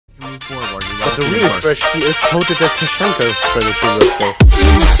forward. But the real question is, how did that Tashanka strategy work though?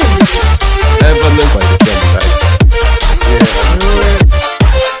 But no by the jump back. Yeah.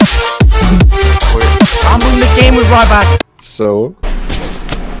 I'm in the game with Ryback. So.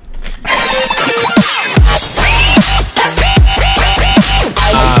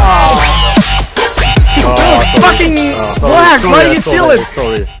 Fucking black! Why are you stealing?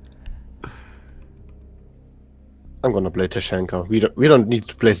 Sorry. I'm gonna play Tashanka. We don't need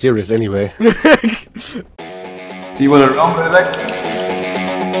to play serious anyway. Do you wanna roam,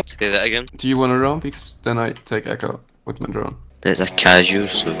 Ryback? Say that again. Do you wanna roam? Because then I take Echo with my drone. There's a casual,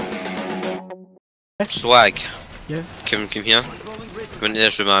 so... Swag. Yeah. Come here. Come into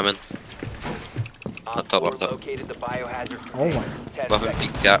this room, I'm in. Up top. Oh my. Weapon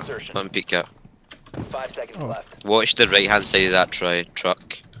peek gap. Weapon peek gap. 5 seconds left. Watch the right hand side of that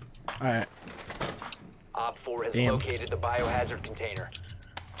truck. Alright. Op 4 has Damn. located the biohazard container.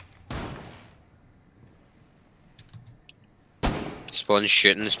 Spawn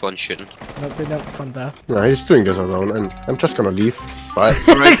shooting. No, they don't fund that. Yeah, he's doing this alone, and I'm just gonna leave. Bye.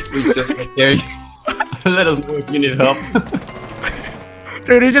 Alright, we just there. Let us know if you need help.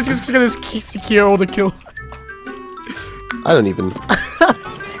 Dude, he's just gonna secure all the kills. I don't even.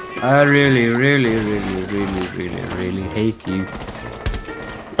 I really hate you.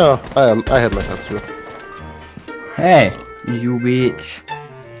 Oh, I had myself too. Hey, you bitch.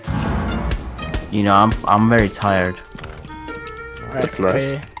 You know, I'm very tired. Alright, That's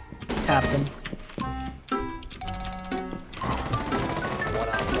nice. okay. Tap them. 1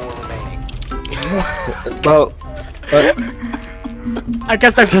 op 4 remaining. Well, I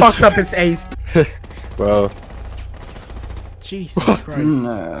guess I fucked up his ace. well, Jesus Christ.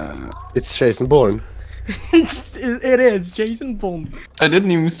 it's Jason Bourne. It is, Jason Bond. I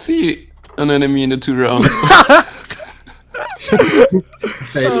didn't even see an enemy in the 2 rounds.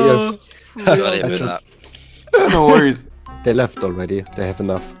 Sorry about that. No worries. They left already. They have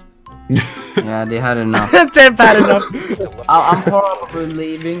enough. Yeah, they had enough. They're bad enough. I'm probably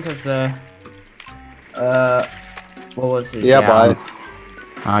leaving because what was it? Yeah, bye.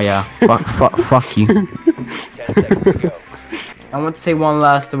 Oh yeah, fuck you. 10 seconds to go. I want to say one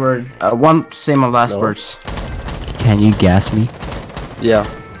last word. Say my last No. words. Can you gas me? Yeah.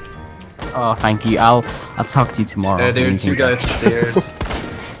 Oh, thank you. I'll talk to you tomorrow. There are when you 2 can guys gas. upstairs.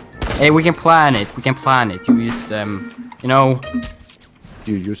 Hey, we can plan it. You just you know.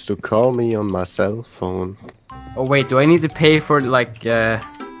 You used to call me on my cell phone. Oh wait, do I need to pay for like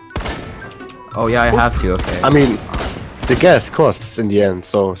Oh yeah, I have to. Okay. I mean, the gas costs in the end,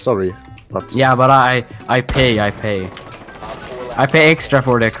 so sorry. But Yeah, but I pay extra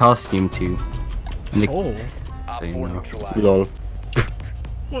for the costume too. And the, Oh. so, you know. lol.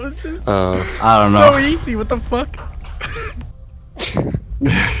 What is this? I don't So know. easy, what the fuck?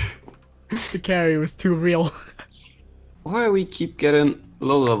 The carry was too real. Why we keep getting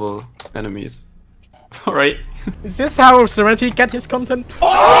low level enemies? Alright. Is this how Serenity get his content?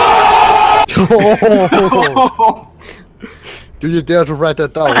 Do you dare to write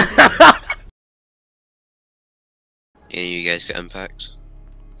that down? Any of you guys got impacts?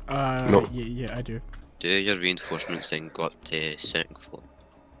 No. Yeah, I do. Do your reinforcements then got to 2nd floor?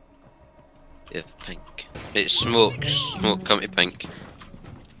 You have pink. It's smoke. Smoke, come to pink.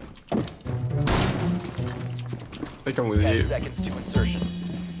 I come with 10 you. seconds to insertion.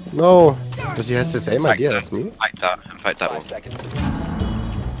 No. Does he have the same idea as me? Impact that 5 one. seconds.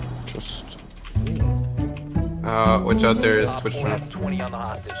 Just. Watch out, there is Op Twitch 4 now. has 20 on the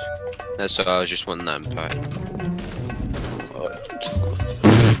hostage. That's all, I was just wanting that impact.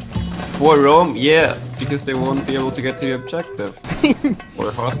 For Rome, yeah, because they won't be able to get to the objective.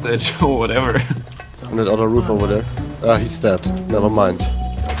 Or hostage, or whatever. On that other roof over there. Ah, he's dead. Never mind. Op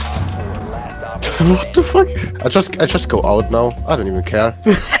 4 last op What the fuck? I just go out now. I don't even care.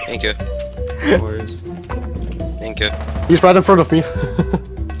 Thank you. No worries. Thank you. He's right in front of me.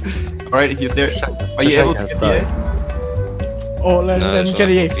 Alright, he's there. Are you able to has get the died. ace? Oh, let No, me it's get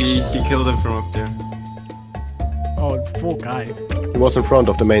the not. ace. He killed him from up there. Oh, it's 4 guys. He was in front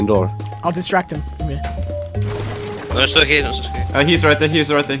of the main door. I'll distract him. Come here. No, it's okay, it's okay. He's right there, he's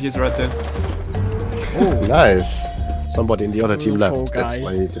right there. Oh, nice. Somebody in the other team Beautiful left. That's guy.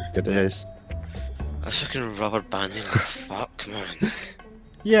 why he didn't get the ace. That's fucking rubber banding. Fuck, come on.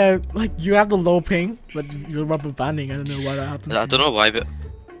 Yeah, like you have the low ping, but you're rubber banding. I don't know why that happened. I don't know why, but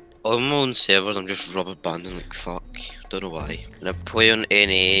on my own servers, I'm just rubber banding like fuck. Don't know why. When I play on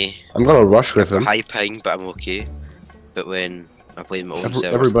NA, I'm gonna rush with him. high ping, but I'm okay. But when I play my own servers,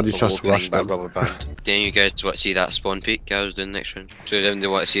 everybody I'm just low ping, rushed but I'm them. rubber band. Do you guys want to see that spawn peak I was doing next round? So them they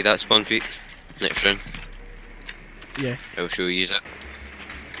want to see that spawn peak next round. Yeah. I'll show you it.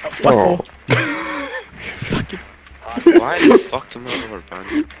 First Oh. floor. Fuck it. Why the fuck am I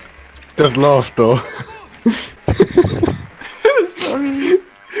Rubberband? That laugh though. Sorry.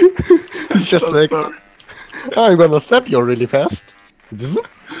 It's just So like, sorry. I'm gonna slap you really fast.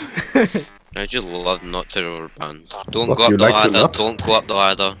 I just love not to Rubberband. Don't What, go you up the like to ladder, not? don't go up the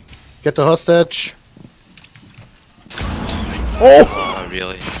ladder. Get the hostage. Oh! Oh,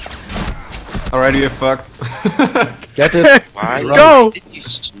 really? Alright, you're fucked. Get it. Why Go! did you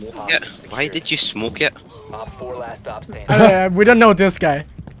smoke it? Why did you smoke it? Op 4 last stop standing. We don't know this guy.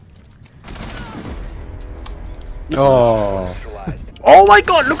 Oh. Neutralized. Oh my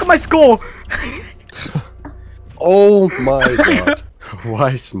god, look at my score! Oh my god.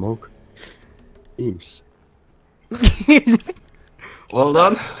 Why smoke? Beams. Well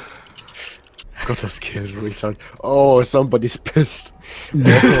done. Got a skill retard. Oh, somebody's pissed.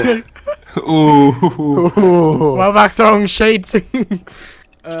 Ooh. Oh. We're back throwing shades.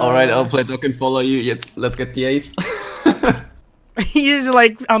 Alright, I'll play duck and follow you. Let's get the ace. He's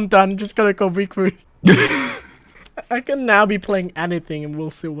like, I'm done, just gonna go recruit. I can now be playing anything and we'll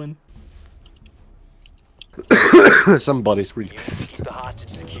still win. Somebody's really pissed. Keep the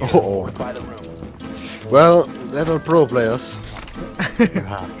hostage secure. Oh. By the room. Well, they're all pro players.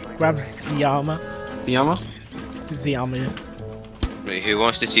 Grab Ziyama. Siyama? Ziyama. Wait, who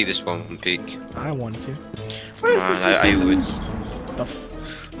wants to see the spawn peak? I want to. Man, I would. The f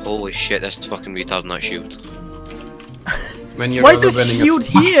Holy shit, this fucking retard in that shield. When you're Why is this rubberbanding a shield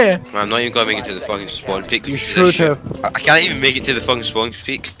here? Man, I'm not even gonna make it to the fucking spawn peak. You because of this should have. shit. I can't even make it to the fucking spawn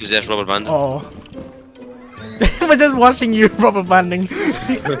peak because there's Rubberband. Oh. We're just watching you rubber banding.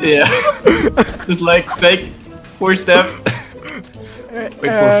 Yeah. Just like take 4 steps. Wait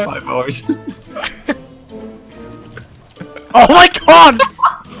for 5 hours. Oh my god!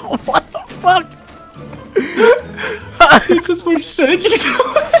 What the fuck? It just was shaking.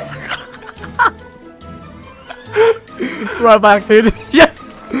 Right back, dude. Yeah!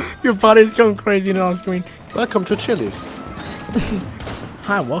 Your body's going crazy now on screen. Welcome to Chili's.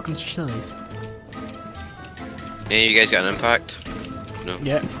 Hi, welcome to Chili's. Yeah, you guys got an impact? No.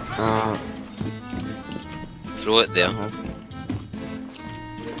 Yeah. Throw it there.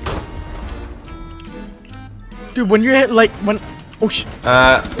 Dude, when you're hit, like, when. Oh sh.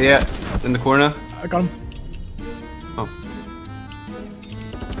 Yeah, in the corner. I got him.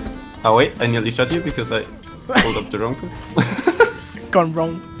 Oh wait, I nearly shot you because I pulled up the wrong one. Gone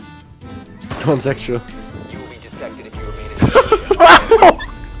wrong. Transsexual. You will be detected if you remain in the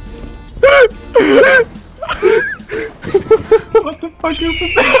What the fuck is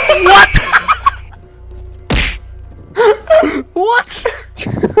this? What?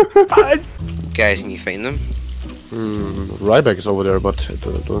 Guys, can you find them? Ryback is over there, but I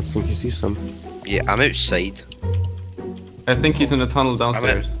don't think he sees them. Yeah, I'm outside. I think he's in the tunnel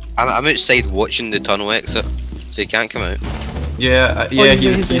downstairs. I'm outside watching the tunnel exit, so he can't come out. Yeah, Oh, yeah,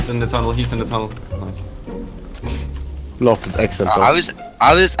 he's he's in the tunnel. He's in the tunnel. Nice. Lofted accent. I was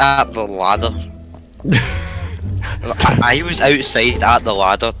at the ladder. I was outside at the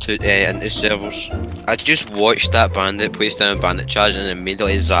ladder to into servers. I just watched that bandit place down a bandit charge and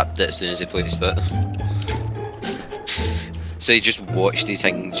immediately zapped it as soon as he placed it. So he just watched these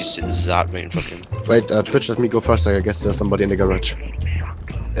things just zap right in front of him. Wait, Twitch, let me go first. I guess there's somebody in the garage.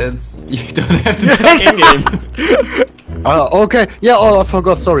 It's you don't have to talk in game. Okay. Yeah. Oh, I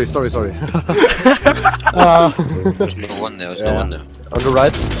forgot. Sorry. There's no one there. There's no one there. On the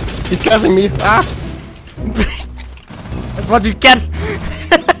right. He's gassing me. Ah. That's what you get!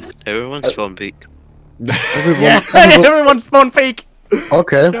 Everyone's spawn peak. Yeah, everyone's spawn fake!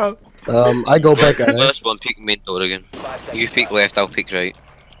 Okay. Yeah. I go back. Let's spawn peak main door again. You peek left, I'll peek right.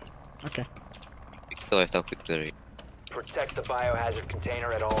 Okay. Peek to the left, I'll peek to the right. Protect the biohazard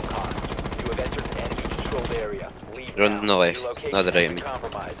container at all costs. You have entered an enemy-controlled area. Leave You're now. on the left, Relocation not the right, I is mean.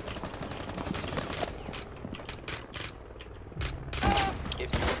 compromised. If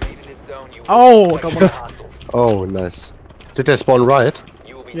you remain in this zone, you will Oh, be I got detected one. by hostiles. Oh, nice. Did they spawn right?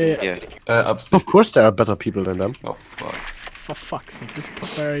 You will be Yeah, detected yeah. if you Upstairs. Of course, there are better people than them. Oh fuck. For fuck's sake, this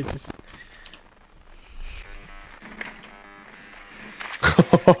Kafari just.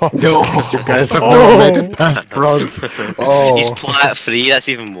 No. You guys have Oh. never made it past bronze. Oh. He's plat free, that's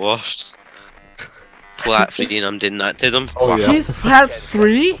even worse. Plat free and I'm doing that to them. Oh, yeah. He's plat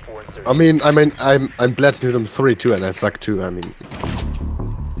 3? before insertion. I'm platinum 3 too, and I suck too. I mean,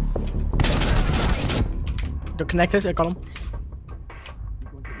 The connectors, I got him.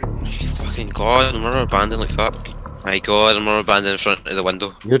 Fucking god, I'm Rubberbanding like fuck. My god, I'm Rubberbanding in front of the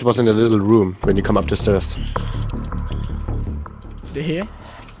window. it was in a little room when you come up the stairs. They here?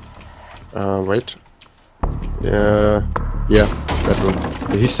 Wait. Yeah.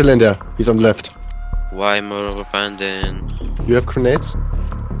 Bedroom. He's still in there. He's on the left. Why more Rubberband in? You have grenades?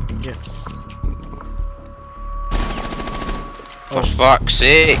 Yeah. For fuck's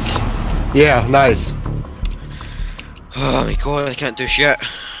sake! Yeah, nice. Oh my god, I can't do shit.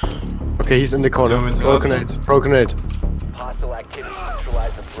 Okay, he's in the corner. Throw a grenade. Throw a grenade. Hostile activity.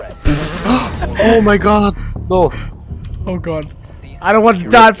 Neutralize the threat. Oh my god. No. Oh god. I don't want to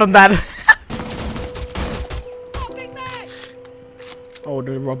die from that. Oh,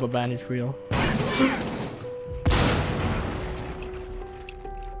 the rubber band is real.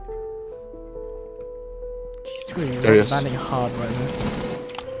 He's really There he rubber is. banding hard right now.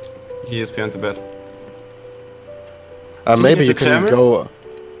 He is behind the bed. Maybe hit you the can camera? go.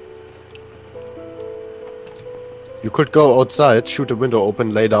 You could go outside, shoot the window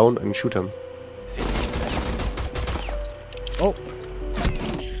open, lay down, and shoot him. Oh,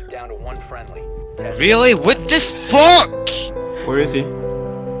 Down to one friendly. Really? What the fuck? Where is he?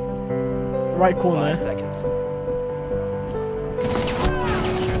 right corner. 5 seconds.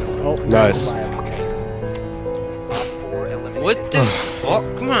 Oh, Nice. Op 4 eliminated. What the fuck,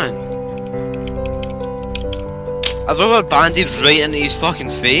 man? I've rubber banded right into his fucking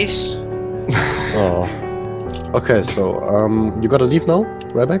face. Oh. Okay, so you gotta leave now,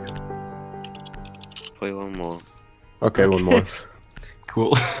 Ryback? Wait, one more. Okay, one more.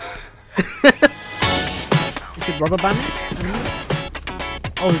 Cool. Is it rubber banding?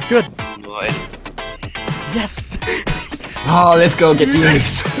 Oh, he's good. No, I didn't. Yes. Oh, let's go get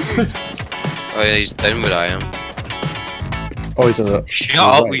these. Oh yeah, he's down where I am. Oh, he's on the. Shut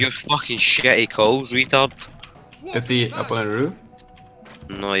up with your fucking shitty calls, retard. Is he up on the roof?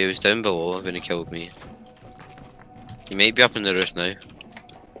 No, he was down below when he killed me. He might be up in the roof now.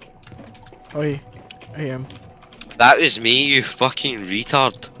 Oh, I am. That was me, you fucking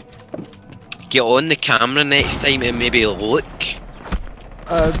retard. Get on the camera next time and maybe look.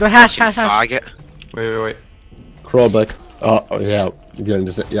 The hash. Faggot. Wait. Crawl back. Oh, yeah. We're in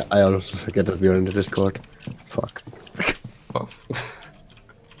this. Yeah, I also forget that we're in the Discord. Fuck. Oh.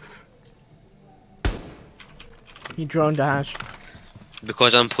 He droned the hash.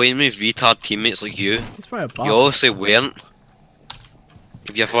 Because I'm playing with retard teammates like you. He's right above. You obviously weren't.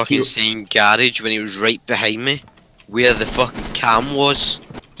 If you're fucking saying garage when he was right behind me, where the fucking cam was.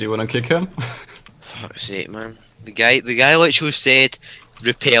 Do you wanna kick him? Fuck's sake, man. The guy literally said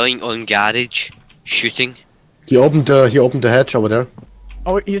repelling on garage, shooting. He opened the hatch over there.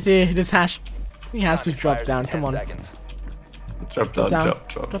 Oh, you see this hash. He has to drop down. Come on. Seconds. Drop down, down.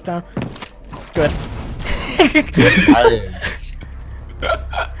 drop. Drop down. Good.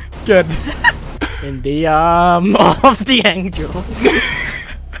 Good. In the arm of the angel.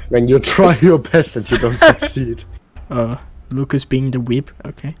 When you try your best and you don't succeed. Lucas being the whip.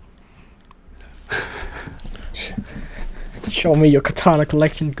 Okay. Show me your katana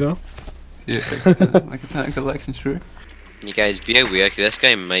collection, girl. Yeah, like a collection, sure. You guys be aware, 'cause this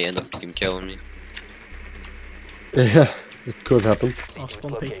guy might end up fucking killing me. Yeah, it could happen. Oh,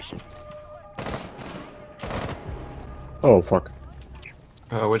 Spompy. Location. Oh fuck.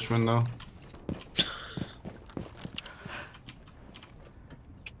 Which one though?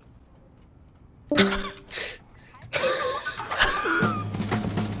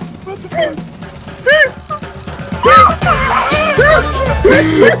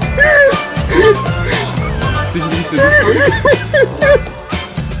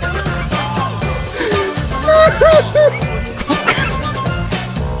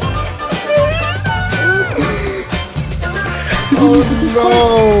 Oh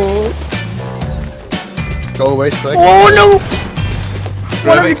no! Go away, Spike. Oh no!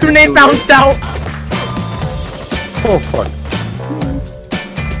 One of the grenade bounced out. Oh fuck.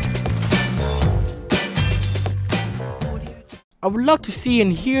 I would love to see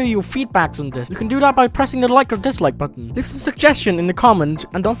and hear your feedbacks on this. You can do that by pressing the like or dislike button. Leave some suggestion in the comments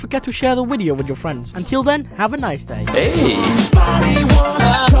and don't forget to share the video with your friends. Until then, have a nice day. Hey! Somebody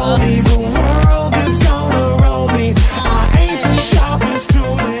once told me the world